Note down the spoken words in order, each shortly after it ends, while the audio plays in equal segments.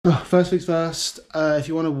First things first, if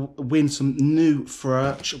you want to win some new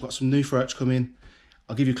merch, I've got some new merch coming.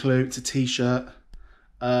 I'll give you a clue, it's a t-shirt.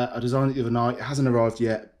 I designed it the other night, it hasn't arrived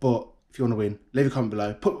yet, but if you want to win, leave a comment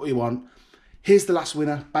below, put what you want. Here's the last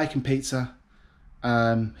winner, Bacon Pizza.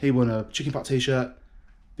 He won a chicken pot t-shirt.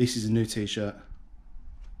 This is a new t-shirt.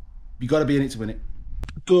 You got to be in it to win it.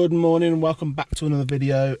 Good morning and welcome back to another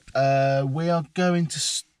video. We are going to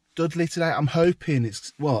Studley today. I'm hoping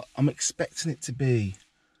it's, well, I'm expecting it to be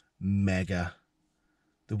mega.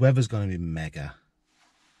 The weather's going to be mega.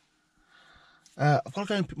 I've got to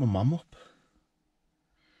go and pick my mum up.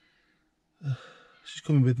 She's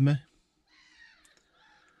coming with me.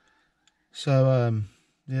 So,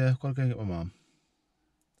 yeah, I've got to go and get my mum.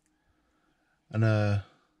 And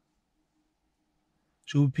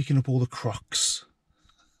she'll be picking up all the crocs.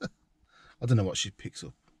 I don't know what she picks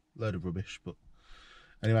up. Load of rubbish, but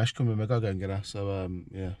anyway, she's coming with me. I've got to go and get her. So,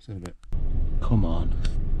 yeah, see you in a bit. Come on.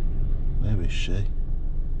 Where is she?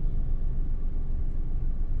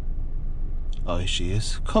 Oh, here she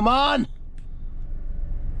is. Come on!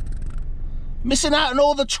 Missing out on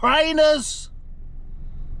all the trainers!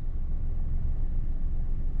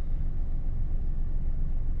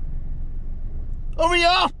 Hurry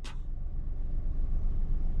up!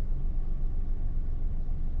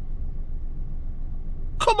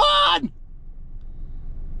 Come on!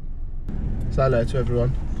 Say hello to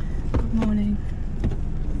everyone. Good morning.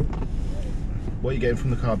 What are you getting from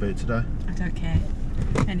the car boot today? I don't care.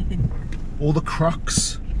 Anything. All the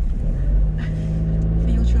crocs. For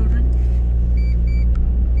your children?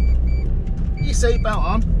 Your seatbelt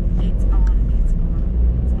on. It's on, it's on,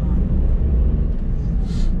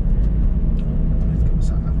 Let's get my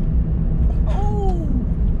sat nav.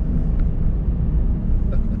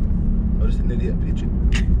 it's on. I just an idiot pigeon.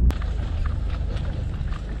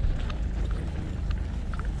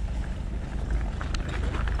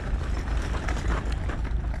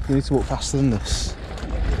 You need to walk faster than this.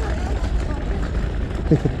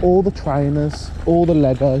 Pick up all the trainers, all the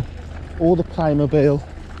Lego, all the Playmobil,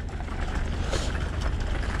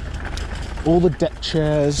 all the deck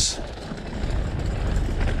chairs.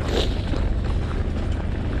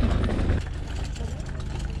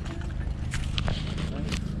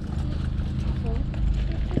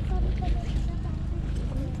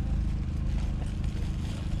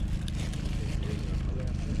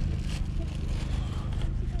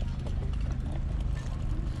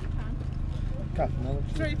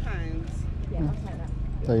 £3. Yeah, I'll take that.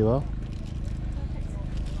 There you are.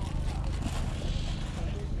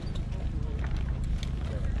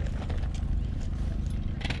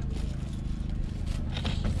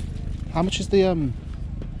 How much is the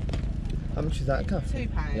How much is that, Kath?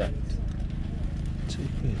 £2. Yeah.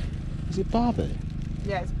 £2. Is it Barbie?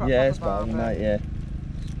 Yeah, it's Barbie. Yeah, it's Barbie, mate, yeah.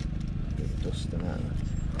 Bit of dust and that.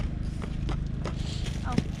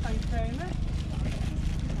 Oh, thank you very much.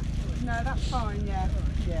 No, that's fine, yeah.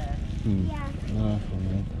 Yeah. No,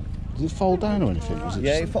 does it fold down or anything? Or is it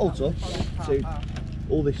Yeah, it just... folds up. So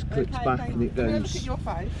all this clips Okay, back thank and it you. Can I look goes. at your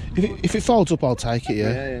face? If it folds up, I'll take it,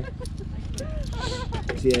 yeah. Yeah.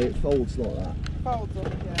 So yeah, it folds like that Folds up,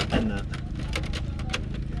 yeah. and that.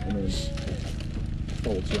 And then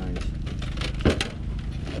folds round.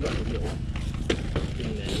 I've got a little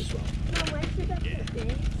thing there as well.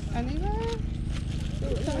 Anywhere?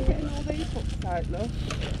 So I'm getting all these books out, look.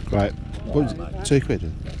 Right. What was it?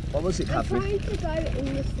 £2? What was it, Catherine? trying to go in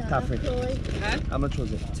the Catherine. Huh? How much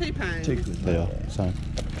was it? £2. £2. There you are. So.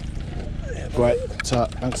 Great. So,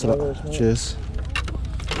 thanks a lot. Cheers.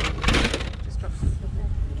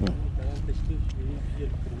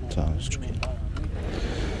 So, let's chuck it.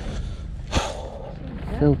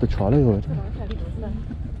 Filled the trolley already.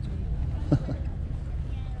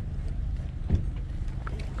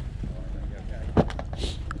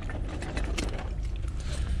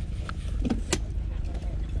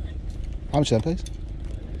 How much then, please?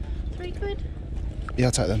 £3. Yeah,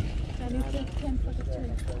 I'll take them. Can you take 10 for the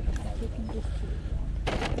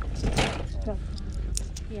 2?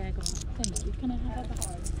 Yeah, go on. Thank you. Can I have a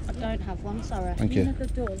bag? I don't have one, sorry. Thank you. At the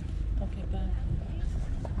door. Okay, bye.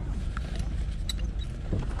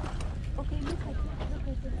 Okay, you take it.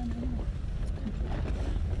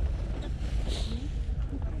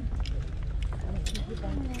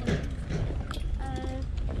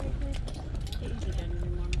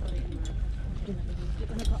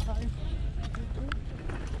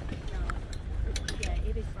 Yeah,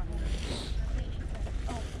 it is from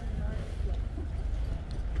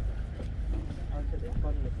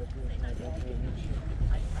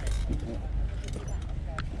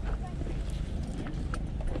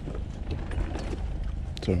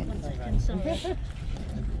Sorry. One second, sorry.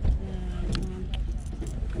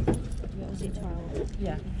 Is it 12?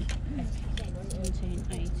 Yeah. 17,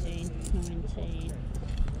 18, 19.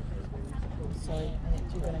 So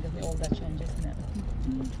you're going to give me all that change, isn't it?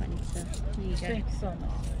 20. There you go. Thanks so much.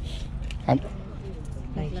 Thank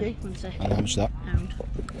Lovely. you. 1 second. How much is that? Pound.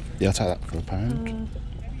 Yeah, I'll take that for £1.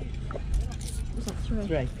 Was that 3?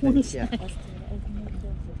 Great. One Thanks, yeah. sec.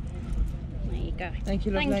 There you go. Thank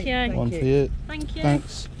you, lovely. Thank you. One for you. Thank you.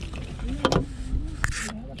 Thanks.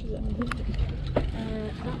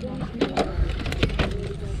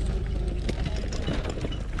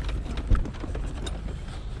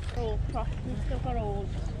 All crop. We've still got all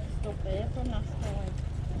stuff there from last time.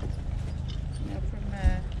 Yeah, from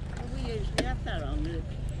We usually have that on.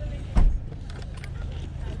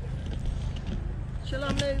 Shall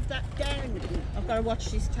I move that down? I've got to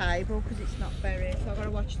watch this table because it's not buried, so I've got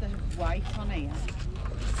to watch the weight on here.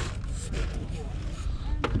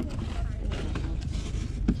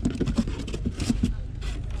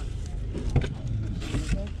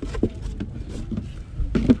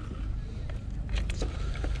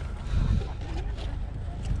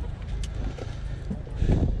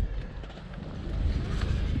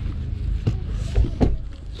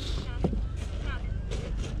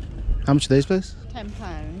 How much are these, please? £10.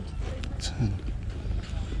 10.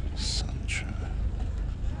 Sancho.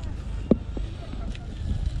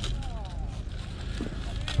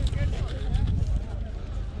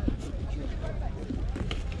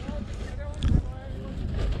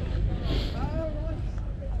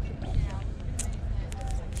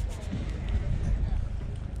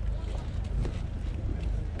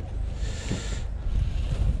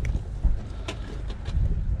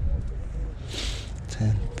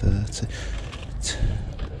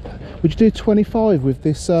 Would you do 25 with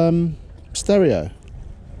this stereo?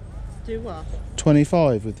 Do what?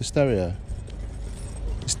 25 with the stereo.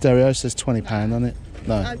 The stereo says £20 on it.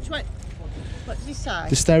 No. What did you say?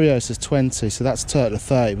 The stereo says 20, so that's a total of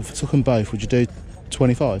 30. If we took them both, would you do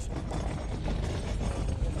 25?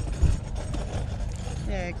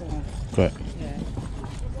 Yeah, go on. Great. Yeah.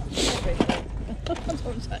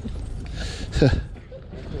 Don't say.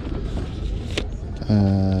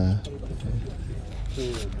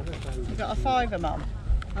 You got a fiver, Mum?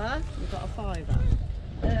 Huh? You got a fiver?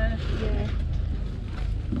 Yeah.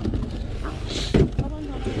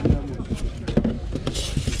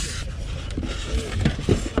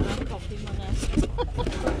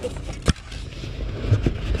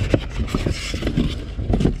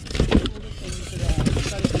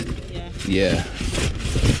 Yeah.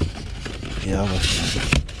 Yeah, I will.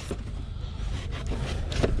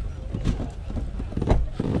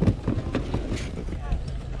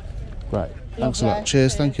 Right. Thanks a lot.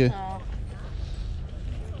 Cheers, thank you.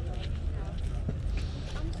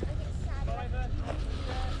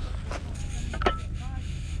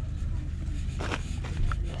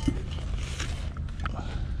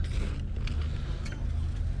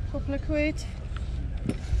 Couple of quid.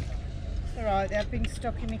 It's alright, they've been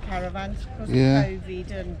stuck in my caravans because Yeah. of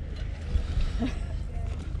COVID and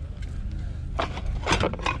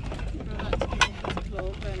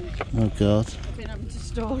Oh God. I've been having to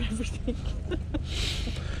store everything.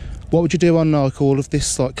 What would you do on like all of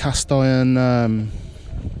this like cast iron?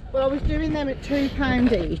 Well, I was doing them at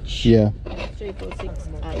 £2 each. Yeah. 3, 4, 6,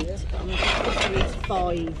 8. I'm going to use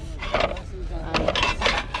 5,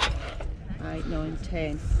 8, 9,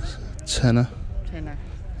 10. Tenner. Tenner.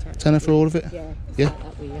 Tenner for all of it? Yeah. Yeah?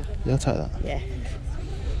 That way, yeah. Yeah, I'll take that. Yeah.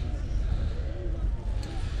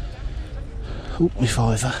 Oh, me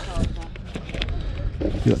fiver.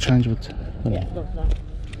 You got change with it? Yeah, love that.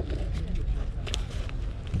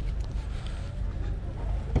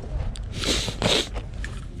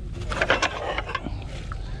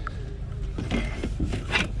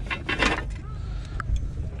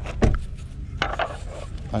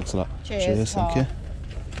 Thanks a lot. Cheers, Thank you.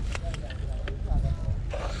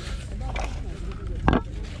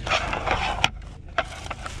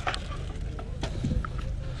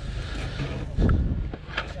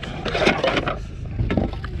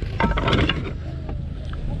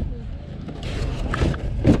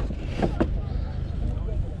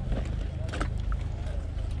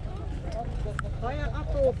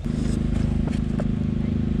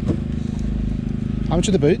 How much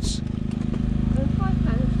are the boots?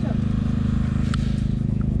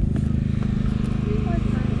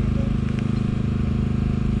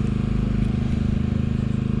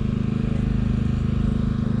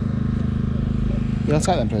 Yeah, I'll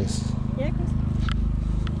take them, please. Yeah, of course.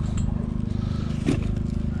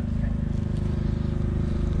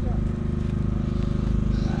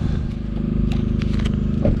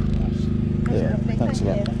 Yeah, thanks a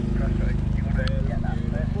lot.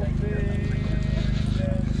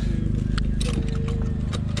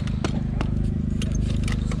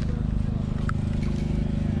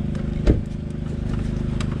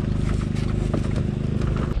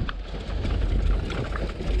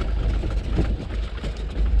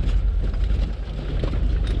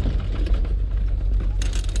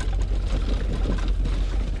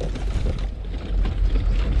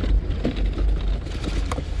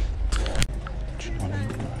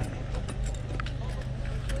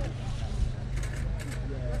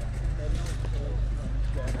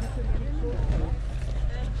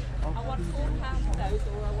 for those,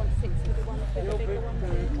 or I want 6 for the ones with the bigger ones in.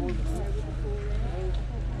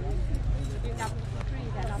 You can have 3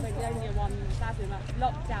 then. I think the only one that's in that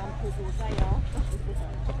lockdown puzzles they are.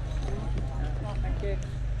 Thank you.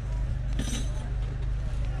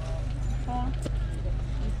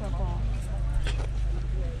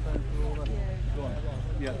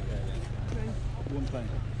 Yeah. One pound.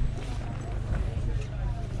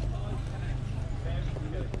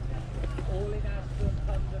 All in Aston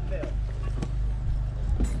under milk.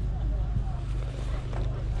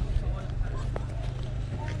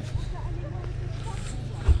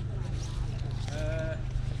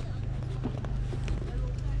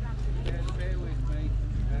 Bear with me.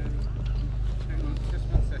 Hang on, just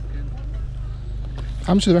 1 second.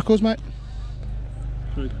 How much are the records, mate?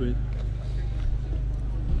 £3.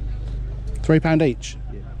 £3 each.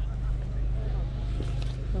 Yeah.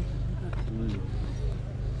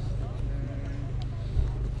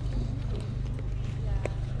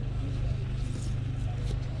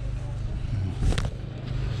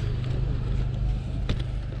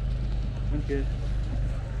 Thank you.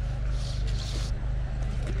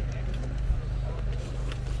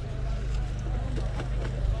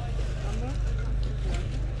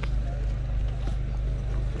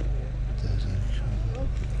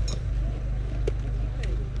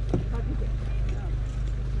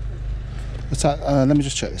 Let me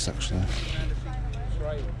just check this actually.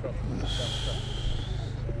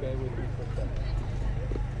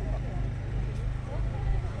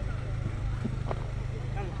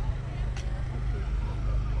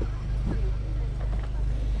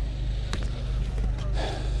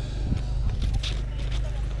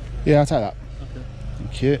 Yeah, I'll take that. Okay.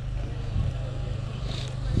 Thank you.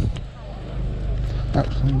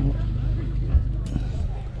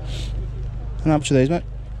 And how much are these, mate?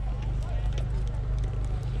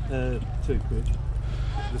 £2.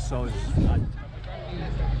 The size 8.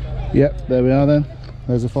 Yep, there we are then.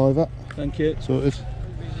 There's a £5. Thank you. Sorted.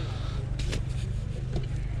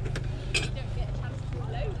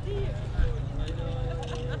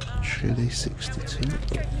 Chili 62.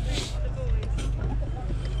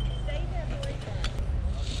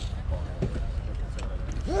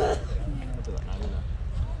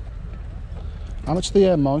 How much are the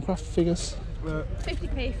Minecraft figures?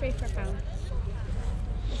 50p, 3 for £1.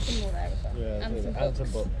 Some more there as well. Yeah, and some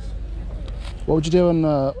books. What would you do on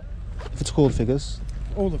if it's called figures?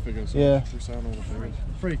 All the figures. Yeah. We're selling all the figures.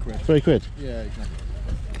 £3. £3. Yeah, exactly.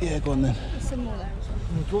 Yeah, go on then. There's some more there as well.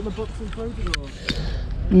 Do you want the books included or?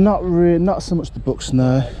 Not so much the books,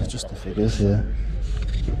 no. Just the figures, yeah.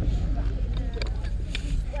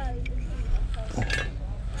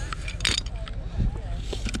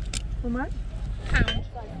 How much? £1.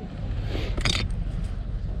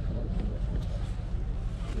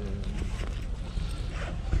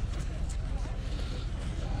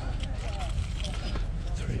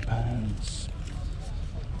 £3.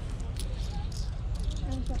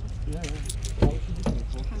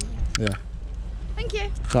 Yeah. Thank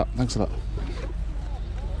you. Right, thanks a lot.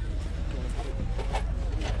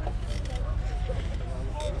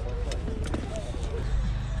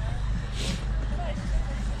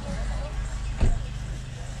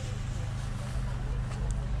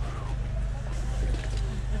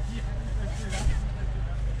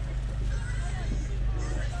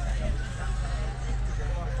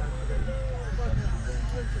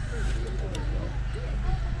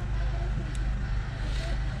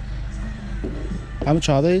 How much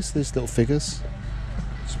are these little figures?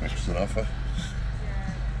 Smash an offer.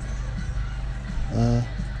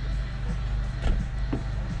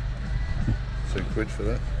 £2 for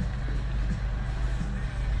that.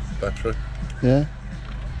 Battery. Yeah.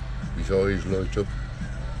 His eyes light up.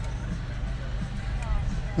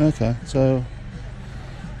 Okay, so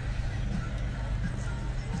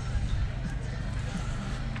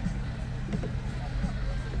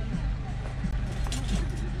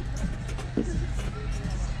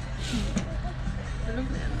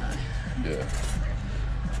Yeah.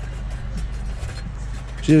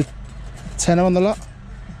 do you do tenner on the lot?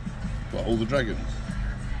 What, all the dragons?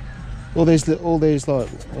 All these little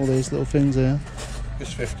things here.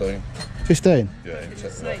 It's 15. 15. Yeah, you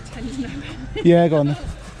take that. Yeah, go on then.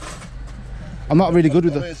 I'm not really good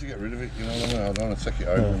with I'm the. here to get rid of it, you know what I mean? I don't want to take it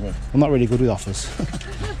over with me. I'm not really good with offers.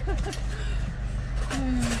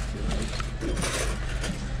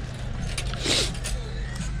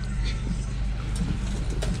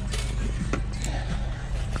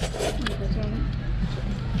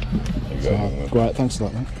 There you go. Great, thanks a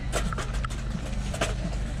lot, mate.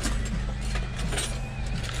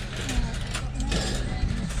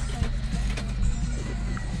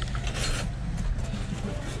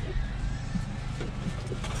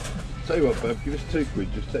 Tell you what, Bev, give us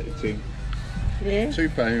 £2, just take it in. Yeah. £2,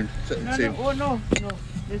 take it in. Oh no,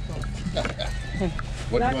 this one.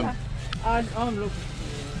 What do you want? I'm looking.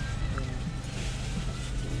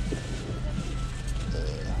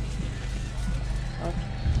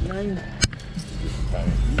 £9.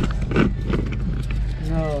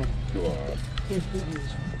 No. Go on.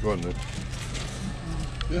 Go on then.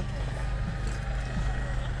 Yeah.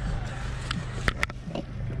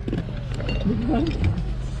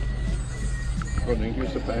 Go on then, give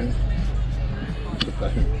us £1. Just £1.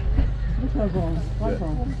 This one's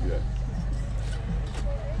on. Yeah.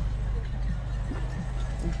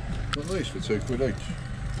 Not these for £2 each.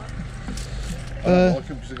 I don't like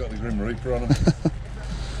them because they've got the Grim Reaper on them.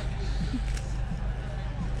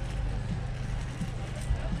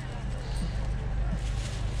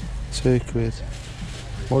 £2.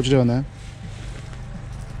 What would you do on them?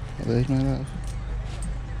 What are these made out of?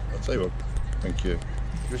 I'll tell you what, thank you.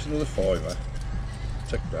 Give us another £5.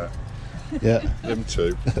 Take that. Yeah. Them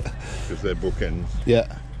two, because they're bookends.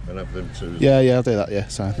 Yeah. And have them two. Yeah, I'll do that, yeah,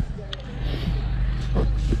 so.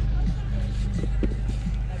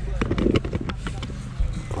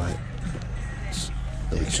 Right.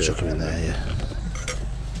 Yeah, you can chuck them in there, yeah.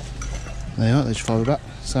 There you are, there's your £5 back,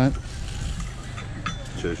 so.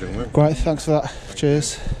 Cheers, young man. Great, thanks for that.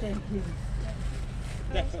 Cheers.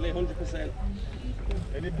 Definitely 100%.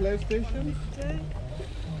 Any PlayStation?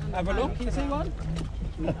 Have a look, you see one?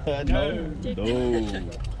 No.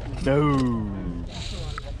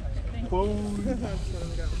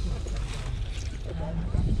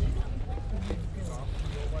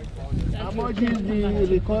 How much is the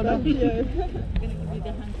recorder?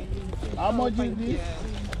 How much is this?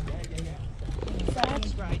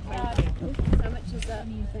 How much is that?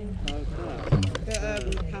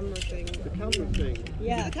 The Camera thing. The camera thing.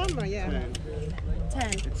 Yeah, the camera, yeah.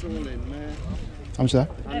 10. It's all in there. How much is that?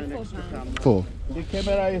 And an extra camera. 4. The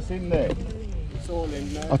camera is in there. It's all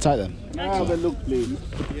in there. I'll take them. Now have a look, please.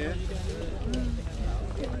 Yeah.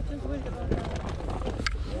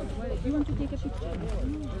 You want to take a picture?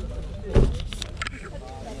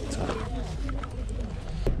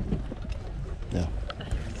 Yeah.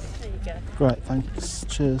 There you go. Great, thanks.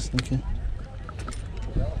 Cheers, thank you.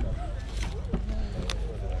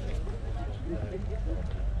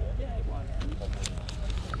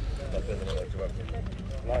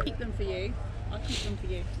 Keep them for you. I'll keep them for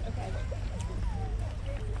you. Okay.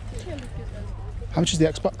 How much is the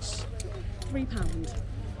Xbox? £3.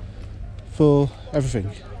 For everything?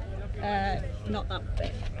 Not that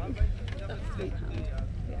bit. That's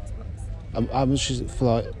 £3. How much is it for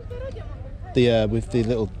like the with the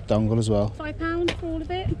little dongle as well? £5 for all of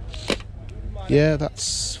it. Yeah,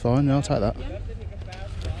 that's fine. Yeah, I'll take that.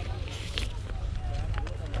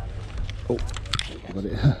 Oh, got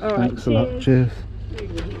it. All right, Thanks a lot. Cheers.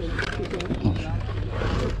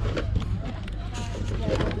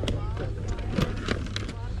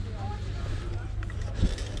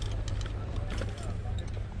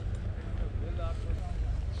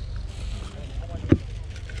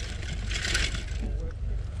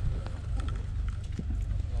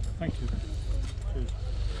 Thank you.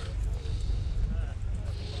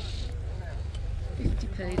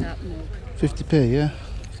 50p that mug. 50p, yeah.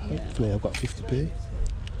 Hopefully I've got 50p.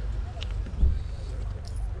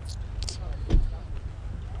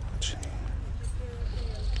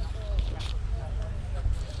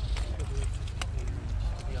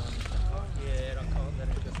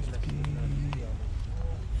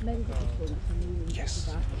 Yes.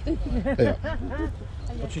 Yeah.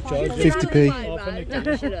 What's your charge? 50p.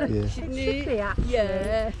 Yeah. Yeah. Should be actually.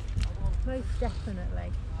 Yeah. Most definitely.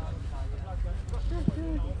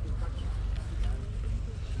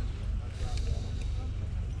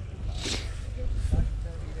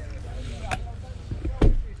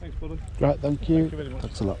 Thanks, buddy. Right, thank you. Thank you very much.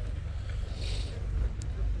 Thanks a lot.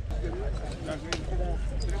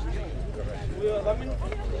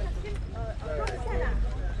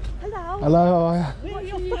 Hello. Hello, how are you? We're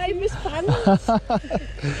your famous fans.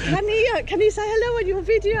 Can you say hello on your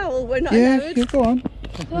video? Or we're not Yeah, allowed? yeah, go on.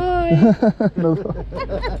 Hi. No.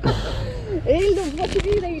 Hey, look, what did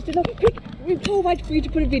you used to look quick. We told wait for you to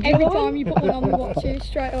put a video Every on. time you put one on, we watch you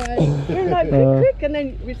straight away. We were like, quick, and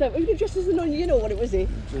then we said, we were just as an onion, or what it was it?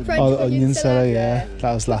 Oh, the onion seller, yeah.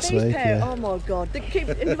 That was last These week, pair, yeah. oh my god, they keep,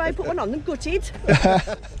 if they put one on, they're gutted.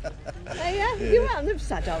 Hey, yeah, you weren't them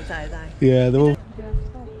sad all day, they? Yeah, they're all... Yeah.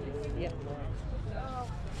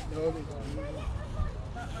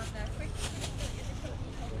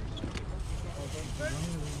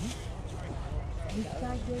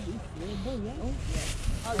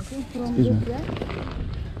 Excuse me.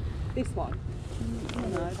 This one? Oh,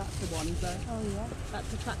 no, that's the one. So. Oh yeah.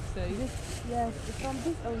 That's a tracksuit. Yeah, from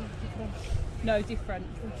this or different? No, different.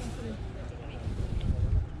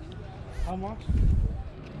 How much?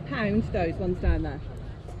 Pound, those ones down there.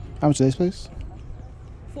 How much are these, please?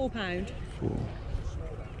 £4. 4.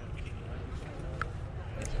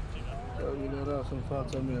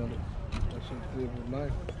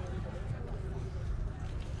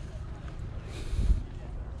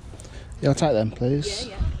 Yeah, I'll take them, please.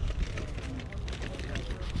 Yeah.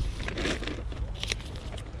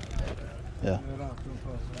 Yeah.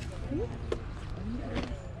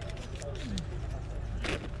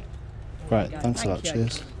 Right, thanks a lot, you.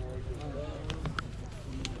 cheers.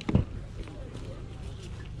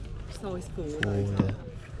 Size 4. Oh, yeah.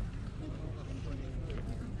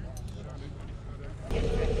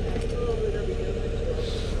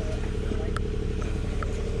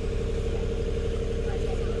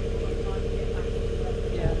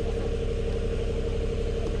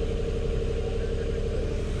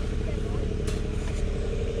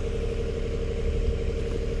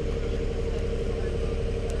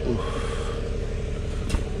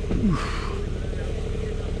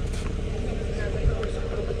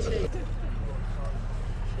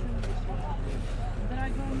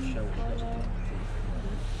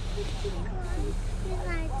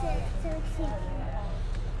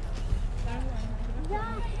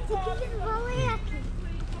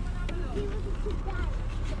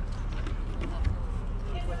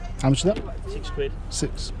 How much is that? £6.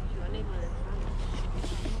 6.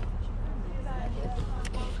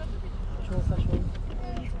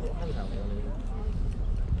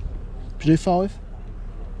 Should you do 5?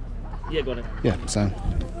 Yeah, got it. Yeah, same.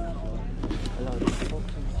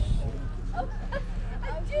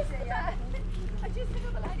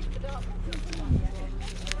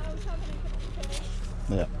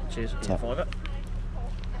 Yeah. Cheers. Tap. £5.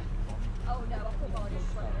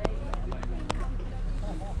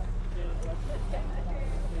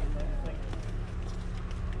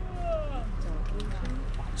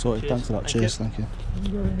 Sorted, Cheers. thanks a lot. Thank Cheers, you. thank you.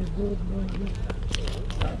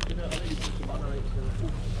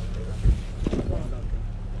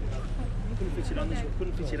 Couldn't fit it on this one.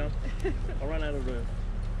 Couldn't fit it on. I ran out of room.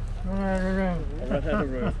 I ran out of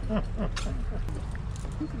room.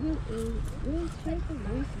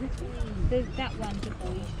 There's that one's a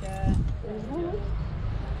boy's shirt.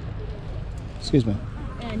 Excuse me.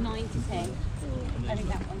 9 to 10. I think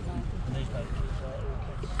that one's 9.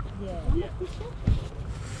 Yeah.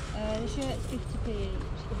 The shirt's 50p each.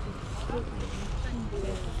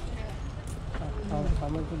 How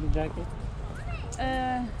much is the jacket?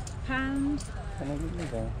 Pound. Can I give you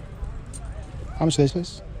that? How much are these,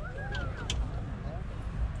 please?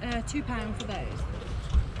 £2 for those.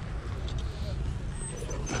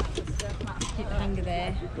 Keep the hanger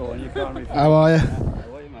there. Go on, you can't repeat. How are you?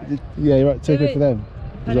 How are you, mate? Yeah, you're right. 2 quid for them.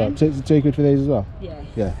 As well. Pardon? 2 quid for these as well? Yeah.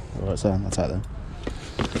 Yeah. Alright, so I'll take them.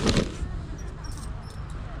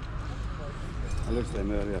 I looked at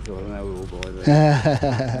them earlier, I thought, now we're all by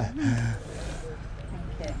there.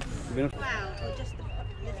 Wow, or just the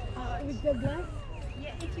little part.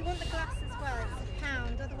 Yeah, if you want the glass as well, it's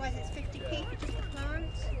 £1. Otherwise, it's 50p for just the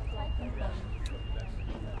plant.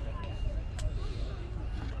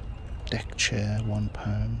 Deck chair,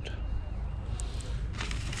 £1.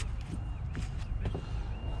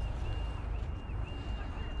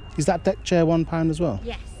 Is that deck chair £1 as well?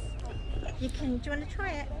 Yes. You can. Do you want to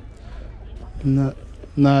try it? No,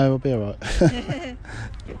 I'll be alright.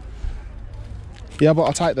 Yeah, but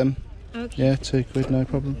I'll take them. Okay. Yeah, 2 quid, no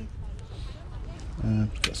problem.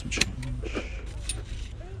 Got some change.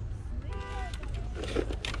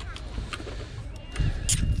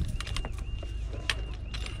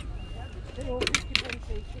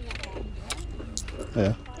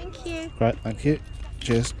 Yeah. Thank you. Great, thank you.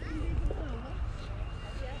 Cheers.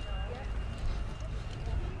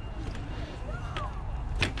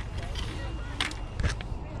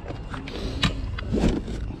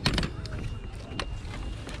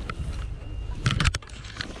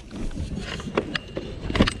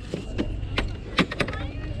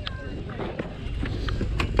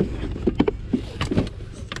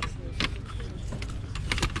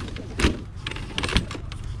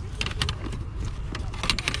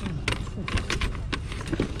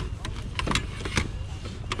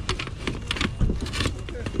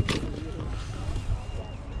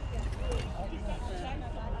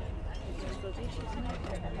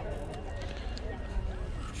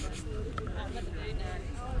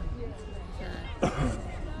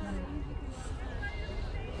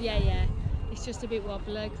 Yeah. It's just a bit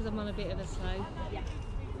wobbly because I'm on a bit of a slope. Yeah.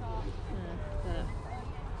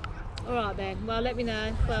 All right then. Well, let me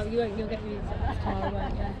know. Well, you'll get me tomorrow,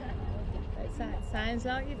 won't you? It sounds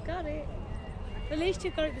like you've got it. At least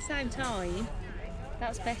you've got it at the same time.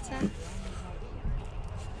 That's better.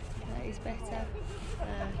 That is better.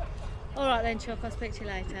 All right then, Chuck. I'll speak to you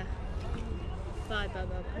later. Bye, bye,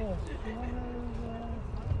 bye.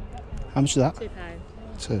 How much is that? £2.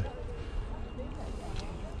 2.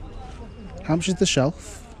 How much is the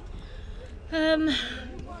shelf?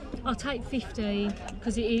 I'll take 15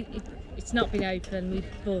 because it's not been open. We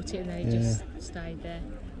bought it and they just stayed there.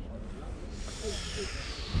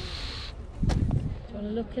 Do you want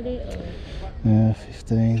to look at it or? Yeah,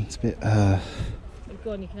 15. It's a bit.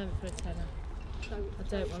 Go on, you can have it for a tenner. I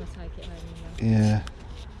don't want to take it home. Yeah.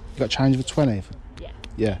 You got change for 20? Yeah.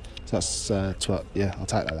 Yeah. So that's 12. Yeah, I'll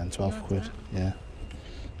take that then. 12 quid. Yeah.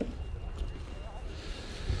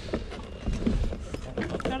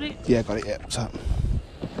 Got it? Yeah, got it. Yeah. So.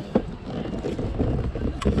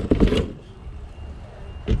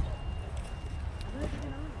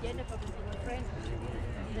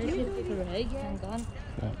 There's your 3. Hang on.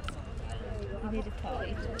 Yeah. You need a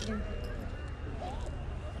 5.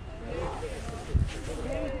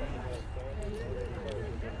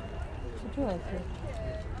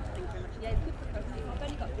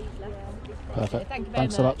 Perfect. Thank you very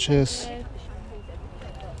Thanks a lot. Cheers.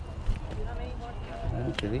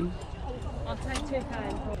 Okay. I'll take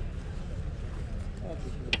 £2.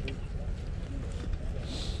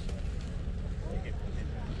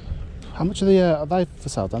 How much are they for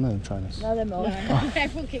sale? Don't they, trainers? No, they're more.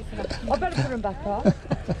 Everyone keeps them up. I better put them back on.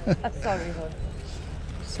 Sorry, hon.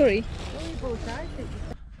 Sorry.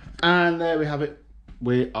 And there we have it.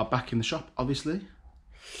 We are back in the shop, obviously.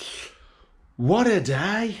 What a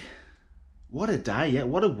day. What a day, yeah.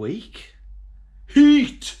 What a week.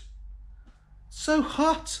 Heat. So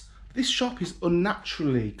hot. This shop is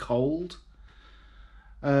unnaturally cold.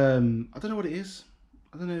 I don't know what it is.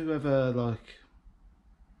 I don't know whether, like...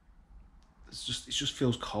 It just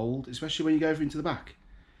feels cold, especially when you go over into the back.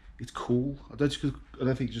 It's cool. I don't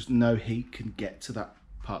think just no heat can get to that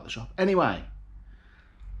part of the shop. Anyway,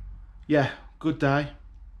 yeah, good day.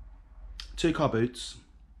 2 car boots.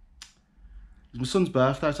 It was my son's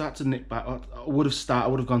birthday, so I had to nick back. I would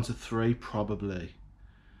have gone to 3 probably,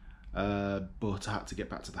 but I had to get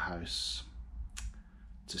back to the house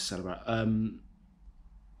to celebrate. I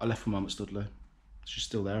left my mum at Studley. She's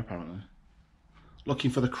still there apparently,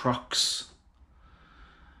 looking for the Crocs.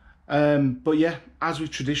 But yeah, as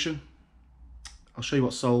with tradition, I'll show you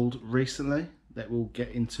what sold recently that we'll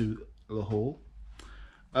get into the haul.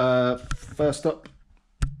 First up,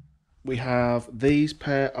 we have these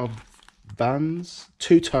pair of Vans,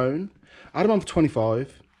 2-tone. I had them on for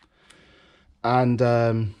 25, and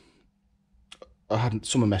I hadn't.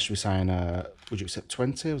 Someone messaged me saying, "Would you accept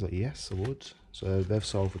 20?" I was like, "Yes, I would." So they've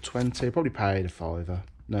sold for 20. Probably paid a £5,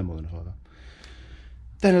 no more than a £5.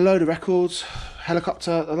 Then a load of records,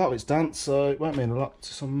 Helicopter. A lot of it's dance, so it won't mean a lot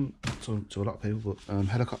to a lot of people. But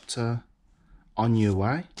Helicopter, On Your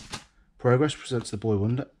Way. Progress presents the Boy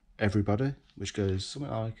Wonder, Everybody, which goes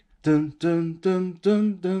something like dun dun dun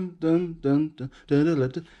dun dun dun dun dun dun dun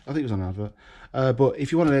dun. I think it was on an advert. But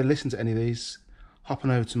if you want to listen to any of these, hop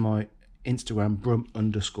on over to my Instagram,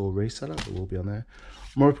 Brum_reseller. It will be on there.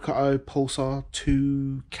 Mori Picotto Pulsar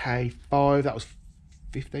 2K5. That was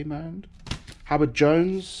 £15. Howard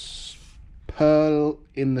Jones, Pearl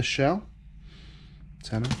in the Shell,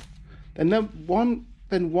 tenner. Then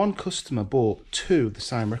one customer bought 2 of the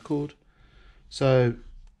same record. So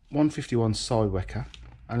 151 Sidewecker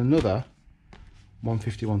and another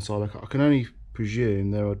 151 Sidewecker. I can only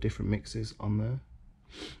presume there are different mixes on there.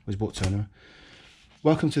 Was bought 2 anyway.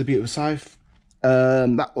 Welcome to the Beautiful South.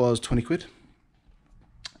 That was 20 quid.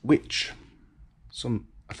 Which,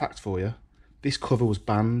 a fact for you. This cover was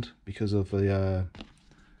banned because of the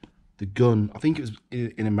gun. I think it was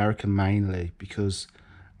in America mainly because,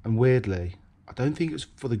 and weirdly, I don't think it was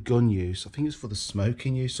for the gun use. I think it's for the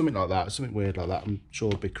smoking use, something like that, something weird like that. I'm sure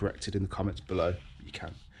it'll be corrected in the comments below. You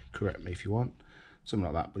can correct me if you want, something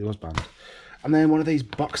like that. But it was banned. And then one of these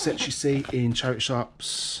box sets you see in charity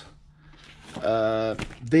shops.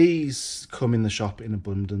 These come in the shop in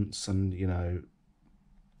abundance, and you know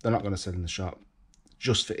they're not going to sell in the shop,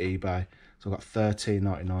 just for eBay. So I've got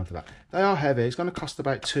 $13.99 for that. They are heavy. It's going to cost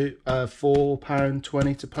about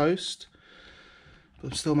 £4.20 to post. But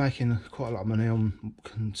I'm still making quite a lot of money on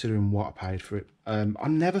considering what I paid for it. I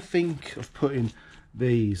never think of putting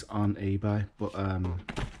these on eBay, but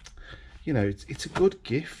you know, it's a good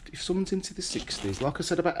gift. If someone's into the 60s, like I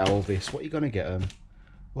said about Elvis, what are you going to get them?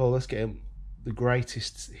 Well, let's get them the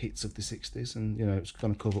greatest hits of the 60s, and you know, it's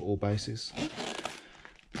going to cover all bases.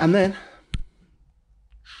 And then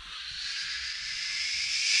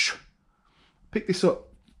Picked this up,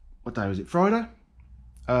 what day was it? Friday.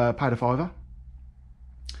 Paid a £5.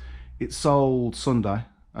 It sold Sunday,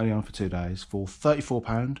 only on for 2 days, for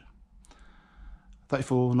 £34.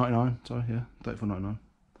 £34.99, sorry, yeah,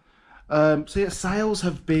 £34.99. So yeah, sales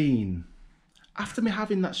have been, after me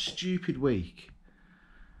having that stupid week,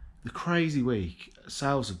 the crazy week,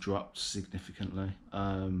 sales have dropped significantly.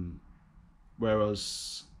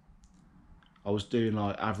 Whereas I was doing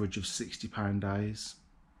like average of £60 days.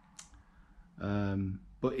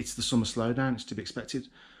 But it's the summer slowdown, it's to be expected.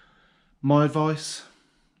 My advice,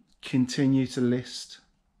 continue to list.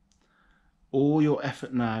 All your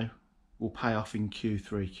effort now will pay off in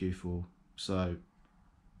Q3, Q4. So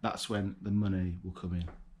that's when the money will come in.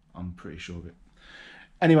 I'm pretty sure of it.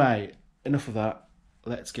 Anyway, enough of that.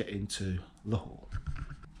 Let's get into the haul.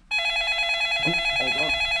 Oh, hold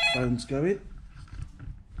on. Phone's going.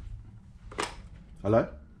 Hello?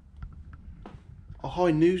 Oh,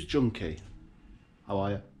 hi, news junkie. How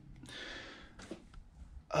are you?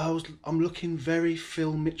 I'm looking very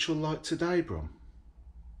Phil Mitchell-like today, Brum.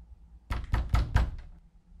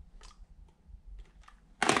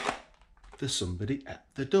 There's somebody at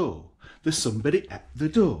the door. There's somebody at the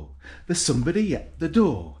door. There's somebody at the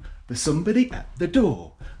door. There's somebody at the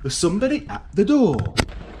door. There's somebody at the door.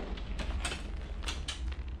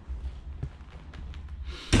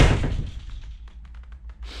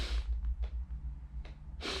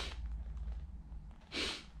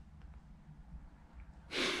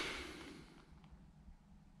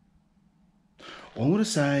 All I want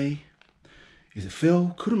to say is that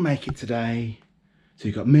Phil couldn't make it today, so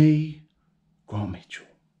you got me, Grant Mitchell.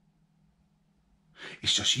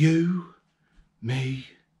 It's just you, me,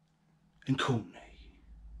 and Courtney.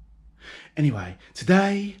 Anyway,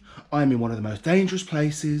 today I'm in one of the most dangerous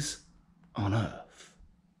places on earth.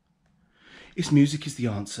 It's Music is the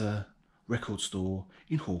Answer record store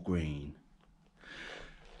in Hall Green.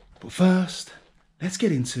 But first, let's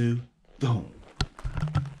get into the haul.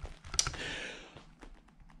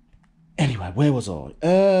 Anyway, where was I?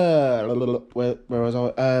 Where was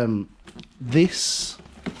I? This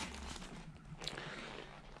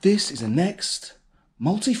is a Next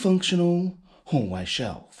multifunctional hallway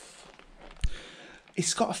shelf.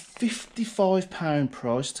 It's got a £55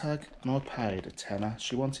 price tag, and I paid a tenner.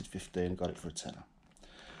 She wanted 15, and got it for a tenner.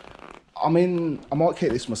 I mean, I might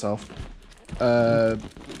keep this myself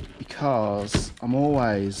because I'm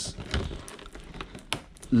always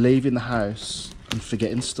leaving the house and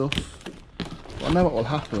forgetting stuff. But I know what will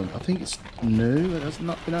happen. I think it's new. It has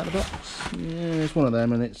not been out of the box. Yeah, it's one of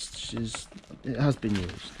them, and it has been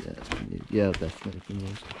used. Yeah, it's been used. Yeah, definitely been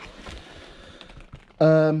used.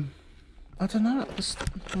 I don't know. I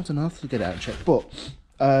don't know. I have to get it out and check. But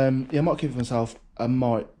yeah, I might keep it for myself. I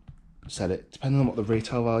might sell it, depending on what the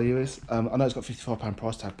retail value is. I know it's got £55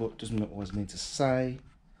 price tag, but it doesn't always mean to say.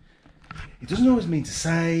 It doesn't always mean to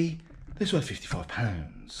say this worth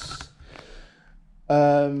 £55.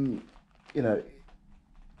 You know,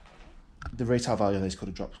 the retail value of these could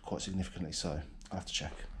have dropped quite significantly, so I'll have to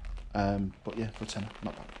check. But yeah, for a tenner,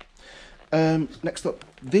 not bad. Next up,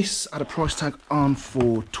 this had a price tag on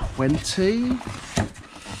for 20,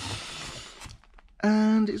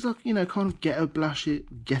 and it's like, you know, kind of ghetto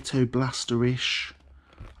blaster-ish.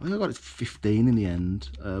 I think I got it 15 in the end,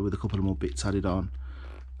 with a couple of more bits added on.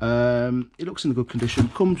 It looks in good condition.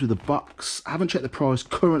 Comes with a box. I haven't checked the price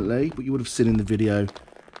currently, but you would have seen in the video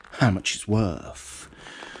how much it's worth.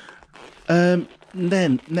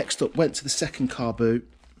 Then next up, went to the second car boot.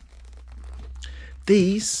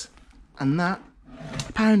 These and that,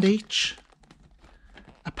 £1 each.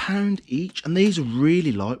 £1 each, and these are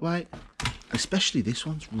really lightweight. Especially this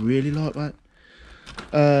one's really lightweight.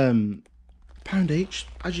 £1 each.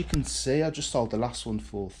 As you can see, I just sold the last one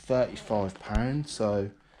for £35,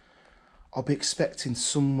 so I'll be expecting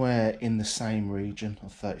somewhere in the same region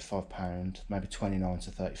of £35, maybe 29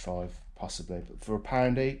 to 35 possibly, but for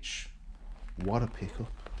 £1 each, what a pickup.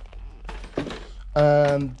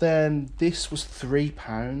 Then this was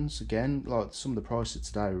 £3 again, like some of the prices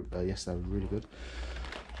today, yesterday were really good.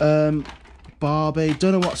 Barbie,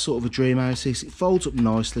 don't know what sort of a dream house is. It folds up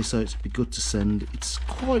nicely, so it'd be good to send. It's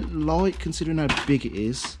quite light considering how big it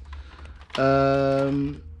is.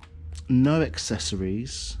 No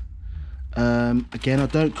accessories. Again, I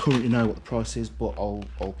don't currently know what the price is, but I'll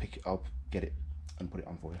get it and put it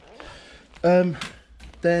on for you.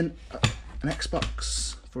 Then an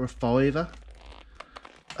Xbox for a £5.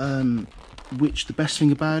 Which the best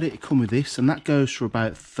thing about it come with this, and that goes for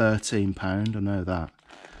about £13. I know that.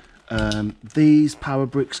 These power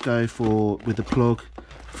bricks go for, with the plug,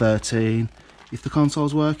 13. If the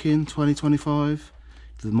console's working, 20, 25.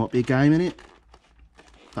 There might be a game in it.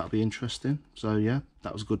 that'll be interesting. So yeah,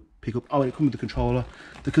 that was a good pickup. Oh, it comes with the controller.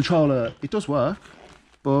 The controller, it does work,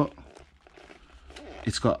 but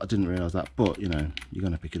it's got, I didn't realise that, but you know, you're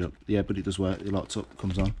going to pick it up. Yeah, but it does work, it lights up,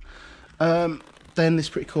 comes on. Then this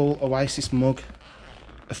pretty cool Oasis mug,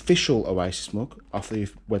 official Oasis mug off the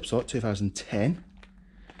website, 2010.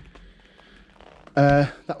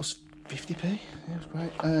 That was 50p, yeah, it was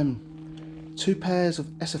great. 2 pairs of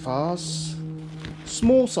SFRs,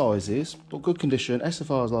 small sizes, but good condition.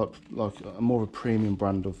 SFRs like a more of a premium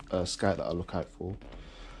brand of skate that I look out for.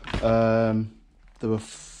 There were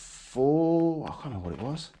 4, I can't remember what it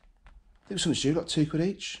was. I think it was something stupid, like £2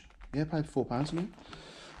 each. Yeah, paid £4 something.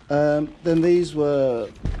 Then these were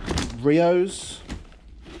Rio's.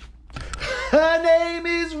 Her name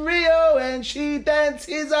is Rio and she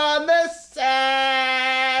dances on the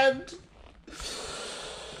sand.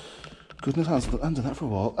 Goodness, I haven't done that for a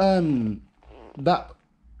while.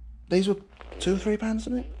 These were £2 or £3,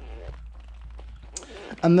 isn't it?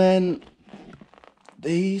 And then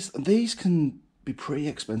these can be pretty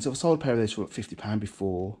expensive. I sold a pair of these for like £50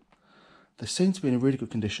 before. They seem to be in a really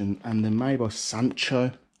good condition, and they're made by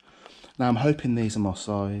Sancho. Now I'm hoping these are my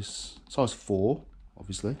size 4,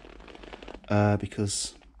 obviously,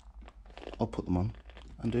 because I'll put them on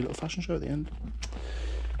and do a little fashion show at the end.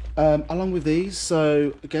 Along with these,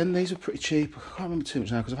 so again, these are pretty cheap. I can't remember too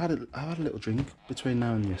much now because I've had a little drink between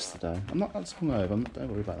now and yesterday. I'm not that hungover, don't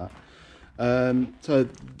worry about that. So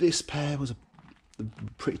this pair was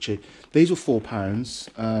pretty cheap. These were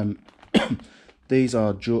 £4. These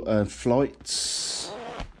are Flights,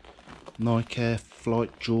 Nike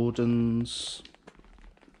Flight Jordans,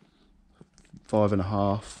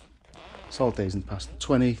 5.5. Sold these in the past,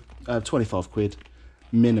 25 quid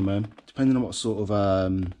minimum, depending on what sort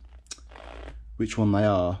of which one they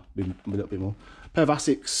are, a little bit more. A pair of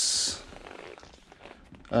Asics,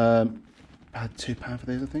 I had £2 for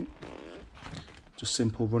these, I think. Just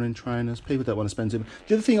simple running trainers. People don't want to spend too much.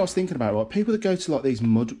 The other thing I was thinking about, right, people that go to like these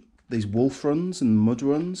wolf runs and mud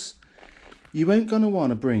runs, you ain't going to want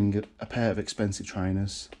to bring a pair of expensive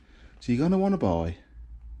trainers. So you're going to want to buy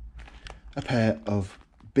a pair of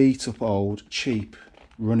beat up old cheap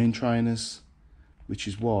running trainers, which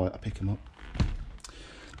is why I pick them up.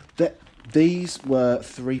 These were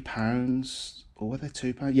 £3, or were they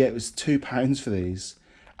 £2? Yeah, it was £2 for these.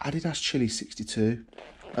 Adidas Chili 62.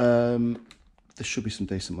 There should be some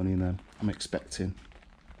decent money in them, I'm expecting.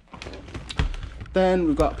 Then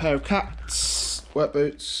we've got a pair of Cats work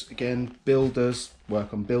boots. Again, builders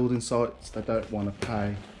work on building sites. They don't want to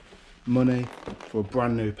pay money for a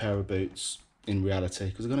brand new pair of boots in reality,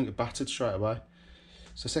 because they're going to get battered straight away.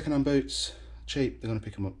 So second-hand boots, cheap, they're going to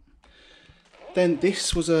pick them up. Then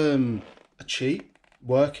this was a cheap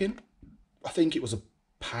working. I think it was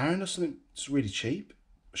 £1 or something. It's really cheap.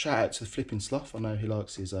 Shout out to the flipping sloth. I know he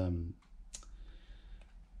likes his lava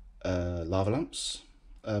lamps.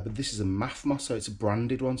 But this is a Mafma, so it's a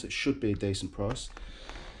branded one, so it should be a decent price.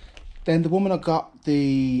 Then the woman I got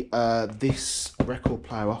the this record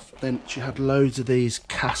player off, then she had loads of these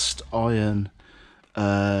cast iron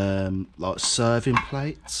like serving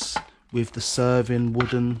plates with the serving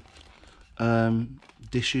wooden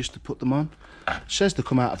dishes to put them on. She says they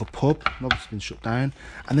come out of a pub, obviously been shut down.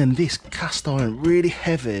 And then this cast iron, really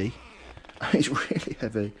heavy. It's really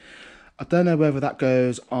heavy. I don't know whether that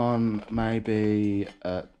goes on maybe,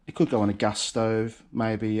 it could go on a gas stove,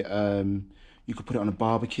 maybe you could put it on a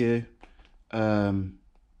barbecue,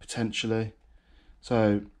 potentially.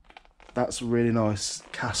 So that's a really nice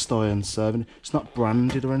cast iron serving. It's not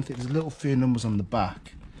branded or anything, there's a little few numbers on the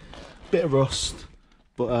back. Bit of rust,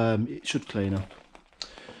 but it should clean up.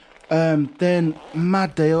 Then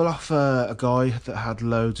mad deal off a guy that had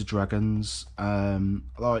loads of dragons.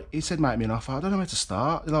 Like he said, make me an offer. I don't know where to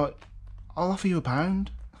start. Like, I'll offer you £1.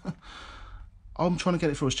 I'm trying to get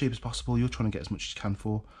it for as cheap as possible. You're trying to get as much as you can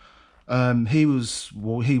for. He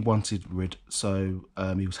wanted rid, so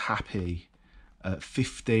he was happy.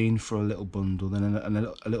 15 for a little bundle, then a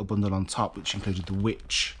little bundle on top, which included the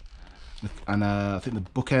witch, and I think the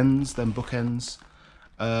bookends.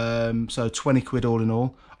 So 20 quid all in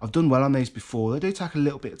all. I've done well on these before. They do take a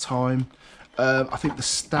little bit of time. I think the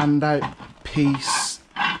standout piece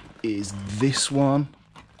is this one.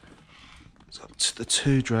 It's got the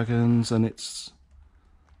 2 dragons, and it's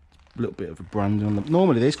a little bit of a branding on them.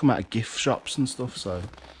 Normally these come out of gift shops and stuff, so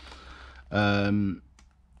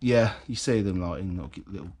yeah, you see them like in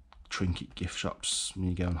little trinket gift shops when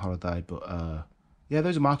you go on holiday. But yeah,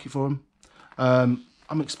 there's a market for them.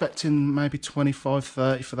 I'm expecting maybe 25,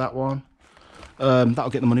 30 for that one. That'll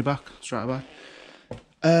get the money back straight away.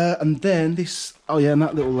 And then this, oh yeah, and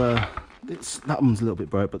that little that one's a little bit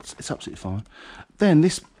broke, but it's absolutely fine. Then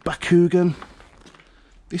this Bakugan.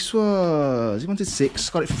 This was, he wanted 6,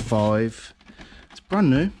 got it for 5. It's brand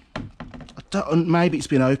new. Maybe it's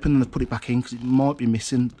been opened and they've put it back in because it might be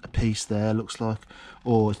missing a piece there, looks like.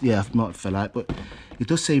 Or, yeah, it might have fell out, but it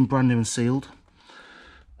does seem brand new and sealed.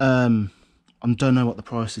 I don't know what the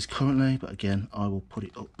price is currently, but again, I will put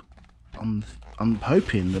it up. I'm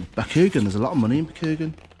hoping the Bakugan, there's a lot of money in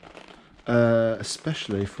Bakugan.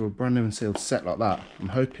 Especially for a brand new and sealed set like that. I'm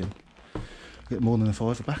hoping I'll get more than a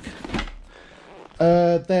 £5 back.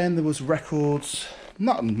 Then there was records,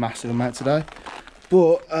 not a massive amount today,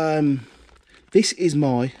 but this is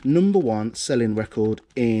my #1 selling record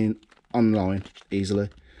in online easily.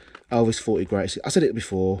 Elvis 40 Greatest. I said it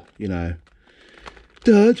before, you know.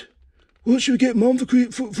 Dad, what should we get Mum for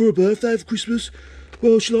her birthday for Christmas?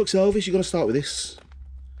 Well, she likes Elvis. You're going to start with this.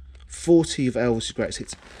 40 of Elvis' greatest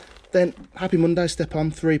hits. Then Happy Monday, Step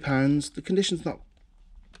On, £3. The condition's not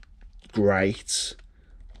great,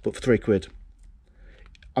 but for £3.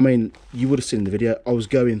 I mean, you would have seen the video. I was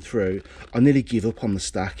going through. I nearly gave up on the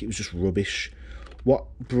stack. It was just rubbish. What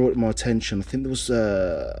brought my attention, I think there was,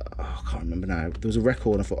 I can't remember now. There was a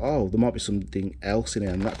record and I thought, oh, there might be something else in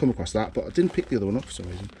here. And I come across that, but I didn't pick the other one up for some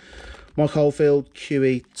reason. Mike Oldfield,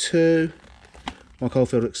 QE2. Mike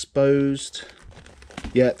Oldfield Exposed.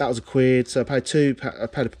 Yeah, that was £1. So I paid I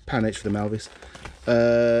paid £1 each for the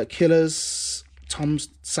Elvis. Killers,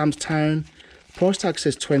 Sam's Town. Price tag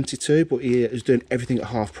says 22, but he is doing everything at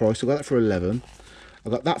half price. So I got that for 11. I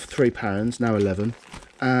got that for £3, now 11.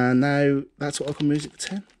 And now that's what I can music for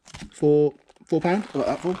 10. For £4, I got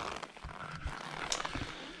that for.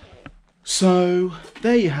 So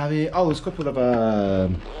there you have it. Oh, there's a couple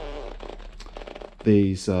of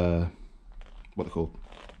these what they're called,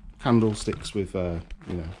 candlesticks with you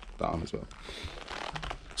know, that on as well.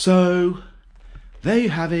 So there you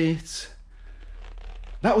have it.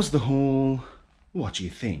 That was the haul. What do you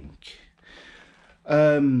think?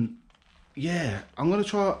 Yeah, I'm gonna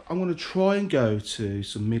try and go to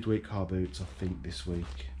some midweek car boots, I think, this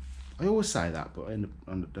week. I always say that, but I end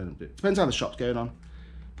up don't do it. Depends how the shop's going on.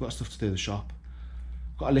 Got stuff to do in the shop.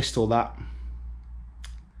 Got to list all that.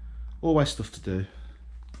 Always stuff to do.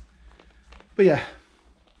 But yeah,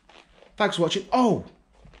 thanks for watching. Oh!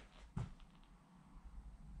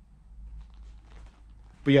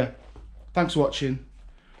 But yeah, thanks for watching.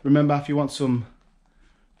 Remember, if you want some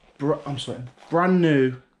I'm sweating, brand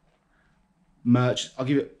new merch, I'll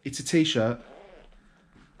give it, it's a t-shirt.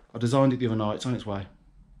 I designed it the other night, it's on its way.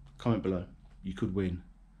 Comment below, you could win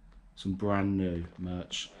some brand new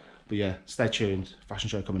merch. But yeah, stay tuned, fashion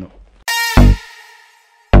show coming up.